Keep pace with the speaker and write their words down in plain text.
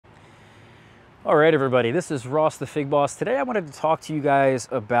All right, everybody, this is Ross the Fig Boss. Today I wanted to talk to you guys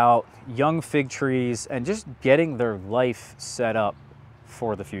about young fig trees and just getting their life set up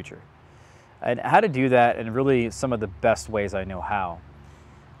for the future. And how to do that in really some of the best ways I know how.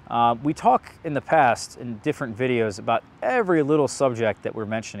 We talk in the past in different videos about every little subject that we're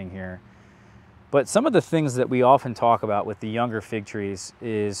mentioning here. But some of the things that we often talk about with the younger fig trees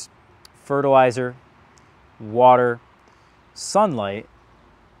is fertilizer, water, sunlight,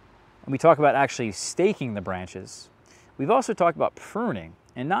 and we talk about actually staking the branches. We've also talked about pruning,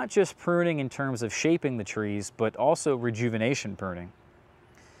 and not just pruning in terms of shaping the trees, but also rejuvenation pruning.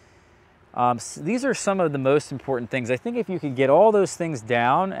 So these are some of the most important things. I think if you could get all those things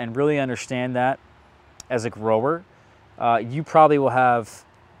down and really understand that as a grower, you probably will have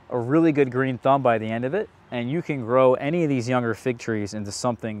a really good green thumb by the end of it, and you can grow any of these younger fig trees into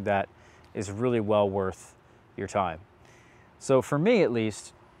something that is really well worth your time. So for me at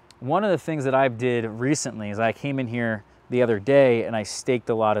least, one of the things that I did recently is I came in here the other day and I staked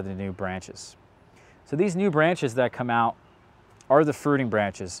a lot of the new branches. So these new branches that come out are the fruiting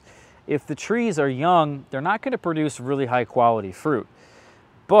branches. If the trees are young, they're not going to produce really high quality fruit.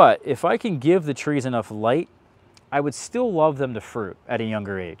 But if I can give the trees enough light, I would still love them to fruit at a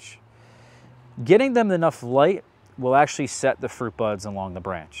younger age. Getting them enough light will actually set the fruit buds along the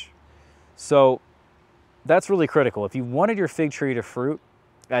branch. So that's really critical. If you wanted your fig tree to fruit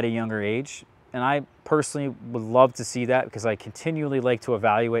at a younger age, and I personally would love to see that because I continually like to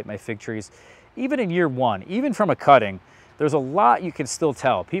evaluate my fig trees, even in year one, even from a cutting, there's a lot you can still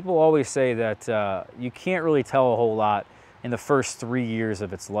tell. People always say that you can't really tell a whole lot in the first 3 years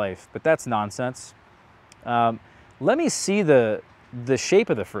of its life, but that's nonsense. Let me see the shape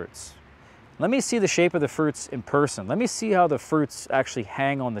of the fruits. Let me see the shape of the fruits in person. Let me see how the fruits actually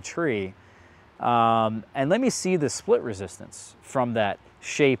hang on the tree. And let me see the split resistance from that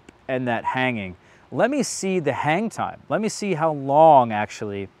shape and that hanging. Let me see the hang time. Let me see how long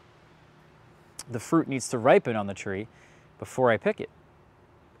actually the fruit needs to ripen on the tree before I pick it.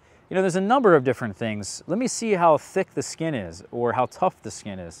 You know, there's a number of different things. Let me see how thick the skin is or how tough the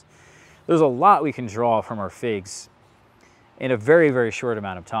skin is. There's a lot we can draw from our figs in a very, very short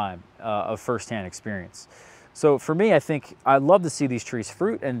amount of time of firsthand experience. So for me, I think I'd love to see these trees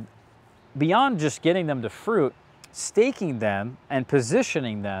fruit, and beyond just getting them to fruit, staking them and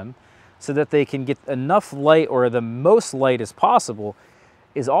positioning them so that they can get enough light or the most light as possible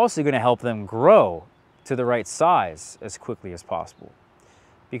is also going to help them grow to the right size as quickly as possible.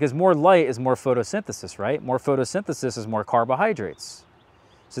 Because more light is more photosynthesis, right? More photosynthesis is more carbohydrates.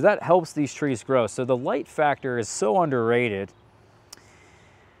 So that helps these trees grow. So the light factor is so underrated.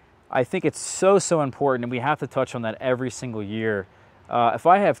 I think it's so important, and we have to touch on that every single year. If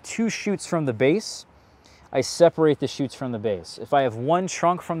I have 2 shoots from the base, I separate the shoots from the base. If I have 1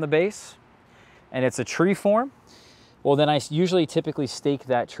 trunk from the base and it's a tree form, well then I usually typically stake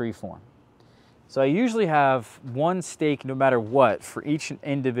that tree form. So I usually have 1 stake no matter what for each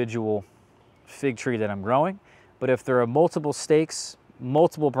individual fig tree that I'm growing. But if there are multiple stakes,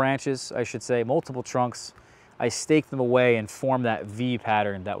 multiple branches, I should say, multiple trunks, I stake them away and form that V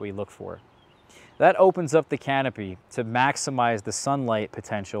pattern that we look for. That opens up the canopy to maximize the sunlight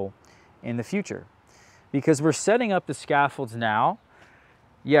potential in the future. Because we're setting up the scaffolds now.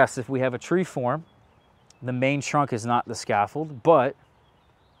 Yes, if we have a tree form, the main trunk is not the scaffold, but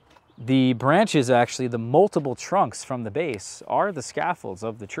the branches, actually, the multiple trunks from the base are the scaffolds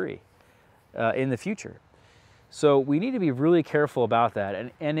of the tree in the future. So we need to be really careful about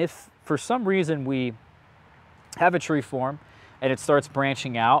that. And if for some reason we have a tree form and it starts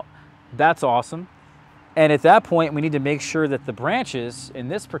branching out, that's awesome. And at that point, we need to make sure that the branches in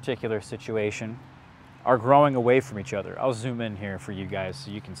this particular situation are growing away from each other. I'll zoom in here for you guys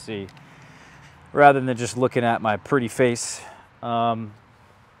so you can see, rather than just looking at my pretty face. You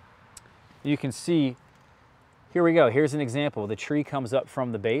can see, here we go. Here's an example. The tree comes up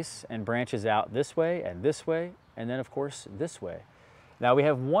from the base and branches out this way, and then of course this way. Now we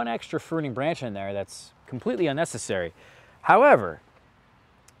have 1 extra fruiting branch in there that's completely unnecessary. However,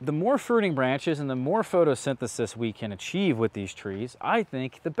 the more fruiting branches and the more photosynthesis we can achieve with these trees, I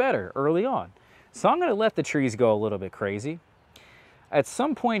think the better early on. So I'm going to let the trees go a little bit crazy. At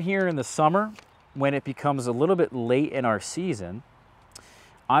some point here in the summer, when it becomes a little bit late in our season,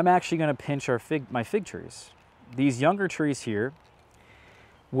 I'm actually going to pinch my fig trees. These younger trees here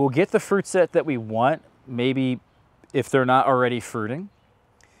will get the fruit set that we want, maybe if they're not already fruiting.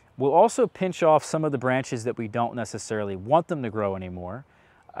 We'll also pinch off some of the branches that we don't necessarily want them to grow anymore.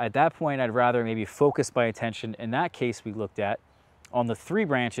 At that point, I'd rather maybe focus my attention, in that case we looked at, on the 3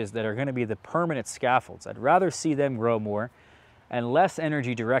 branches that are going to be the permanent scaffolds. I'd rather see them grow more and less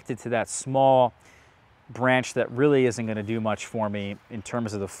energy directed to that small branch that really isn't going to do much for me in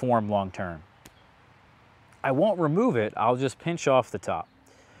terms of the form long term. I won't remove it, I'll just pinch off the top.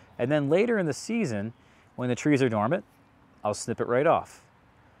 And then later in the season, when the trees are dormant, I'll snip it right off.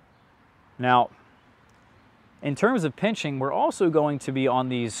 Now, in terms of pinching, we're also going to be on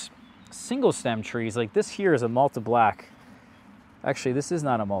these single stem trees. Like this here is a Malta Black. Actually, this is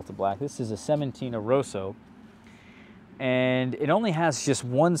not a Malta Black. This is a Sementina Rosso. And it only has just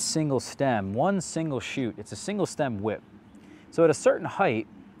one single stem, one single shoot. It's a single stem whip. So at a certain height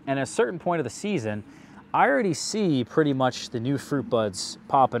and at a certain point of the season, I already see pretty much the new fruit buds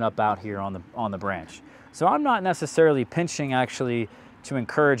popping up out here on the branch. So I'm not necessarily pinching actually to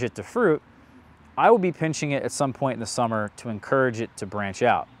encourage it to fruit. I will be pinching it at some point in the summer to encourage it to branch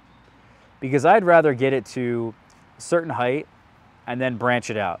out, because I'd rather get it to a certain height and then branch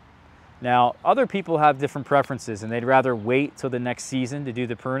it out. Now, other people have different preferences and they'd rather wait till the next season to do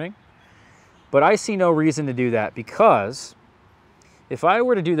the pruning, but I see no reason to do that, because if I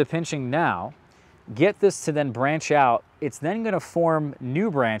were to do the pinching now, get this to then branch out, it's then going to form new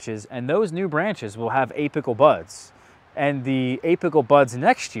branches, and those new branches will have apical buds. And the apical buds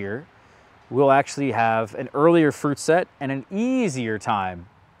next year will actually have an earlier fruit set and an easier time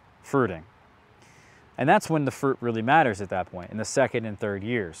fruiting. And that's when the fruit really matters at that point, in the second and third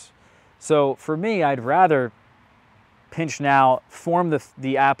years. So for me, I'd rather pinch now, form the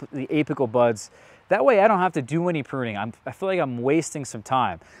apical buds. That way I don't have to do any pruning. I feel like I'm wasting some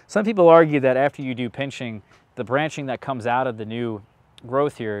time. Some people argue that after you do pinching, the branching that comes out of the new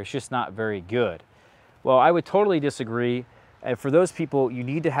growth here is just not very good. Well, I would totally disagree. And for those people, you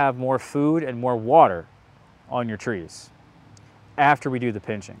need to have more food and more water on your trees after we do the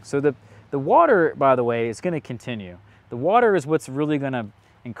pinching. So the water, by the way, is going to continue. The water is what's really going to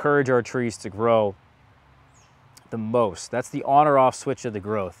encourage our trees to grow the most. That's the on or off switch of the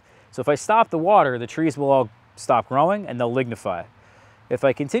growth. So if I stop the water, the trees will all stop growing and they'll lignify. If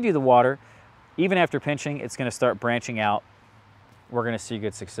I continue the water, even after pinching, it's going to start branching out. We're going to see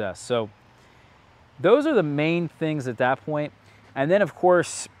good success. So those are the main things at that point. And then of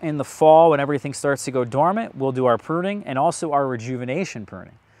course, in the fall, when everything starts to go dormant, we'll do our pruning and also our rejuvenation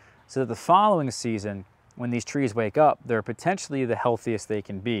pruning. So that the following season, when these trees wake up, they're potentially the healthiest they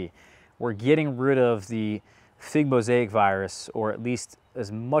can be. We're getting rid of the fig mosaic virus, or at least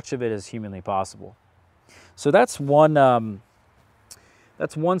as much of it as humanly possible. So that's one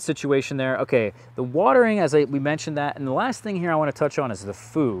situation there. Okay, the watering, as we mentioned that, and the last thing here I want to touch on is the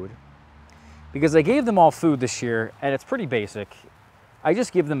food, because I gave them all food this year, and it's pretty basic. I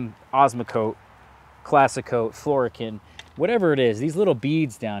just give them Osmocote, Classicote, Florican, whatever it is, these little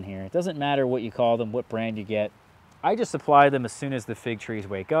beads down here. It doesn't matter what you call them, what brand you get. I just apply them as soon as the fig trees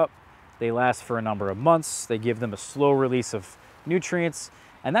wake up. They last for a number of months. They give them a slow release of nutrients,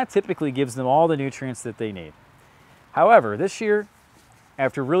 and that typically gives them all the nutrients that they need. However, this year,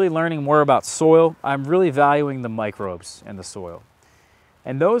 after really learning more about soil, I'm really valuing the microbes in the soil.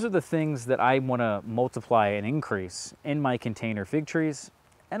 And those are the things that I want to multiply and increase in my container fig trees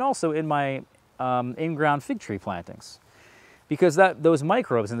and also in my in-ground fig tree plantings. Because those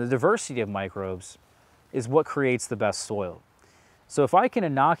microbes and the diversity of microbes is what creates the best soil. So if I can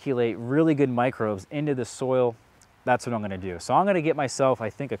inoculate really good microbes into the soil, that's what I'm going to do. So I'm going to get myself, I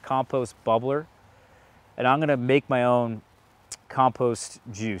think, a compost bubbler, and I'm going to make my own compost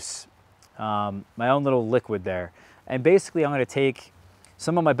juice, my own little liquid there. And basically I'm going to take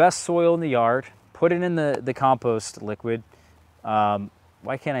some of my best soil in the yard, put it in the compost liquid.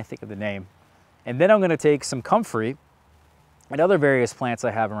 Why can't I think of the name? And then I'm going to take some comfrey and other various plants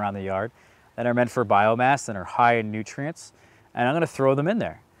I have around the yard that are meant for biomass and are high in nutrients, and I'm going to throw them in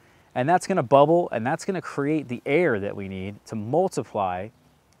there. And that's going to bubble, and that's going to create the air that we need to multiply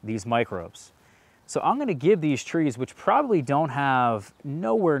these microbes. So I'm going to give these trees, which probably don't have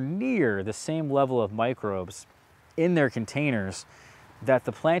nowhere near the same level of microbes in their containers that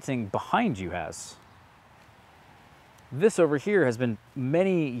the planting behind you has. This over here has been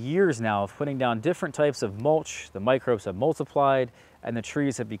many years now of putting down different types of mulch. The microbes have multiplied, and the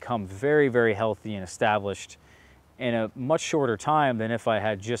trees have become very, very healthy and established in a much shorter time than if I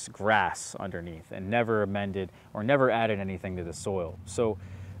had just grass underneath and never amended or never added anything to the soil. So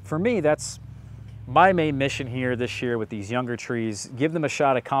for me, that's my main mission here this year with these younger trees. Give them a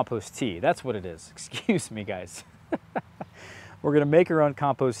shot of compost tea. That's what it is. Excuse me, guys. We're going to make our own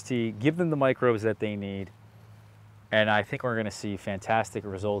compost tea, give them the microbes that they need, and I think we're going to see fantastic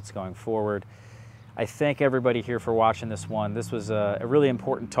results going forward. I thank everybody here for watching this one. This was a really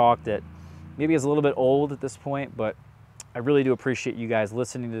important talk that maybe is a little bit old at this point, but I really do appreciate you guys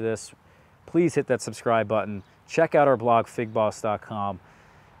listening to this. Please hit that subscribe button. check out our blog, figboss.com,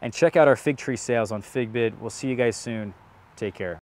 and check out our fig tree sales on Figbid. We'll see you guys soon. Take care.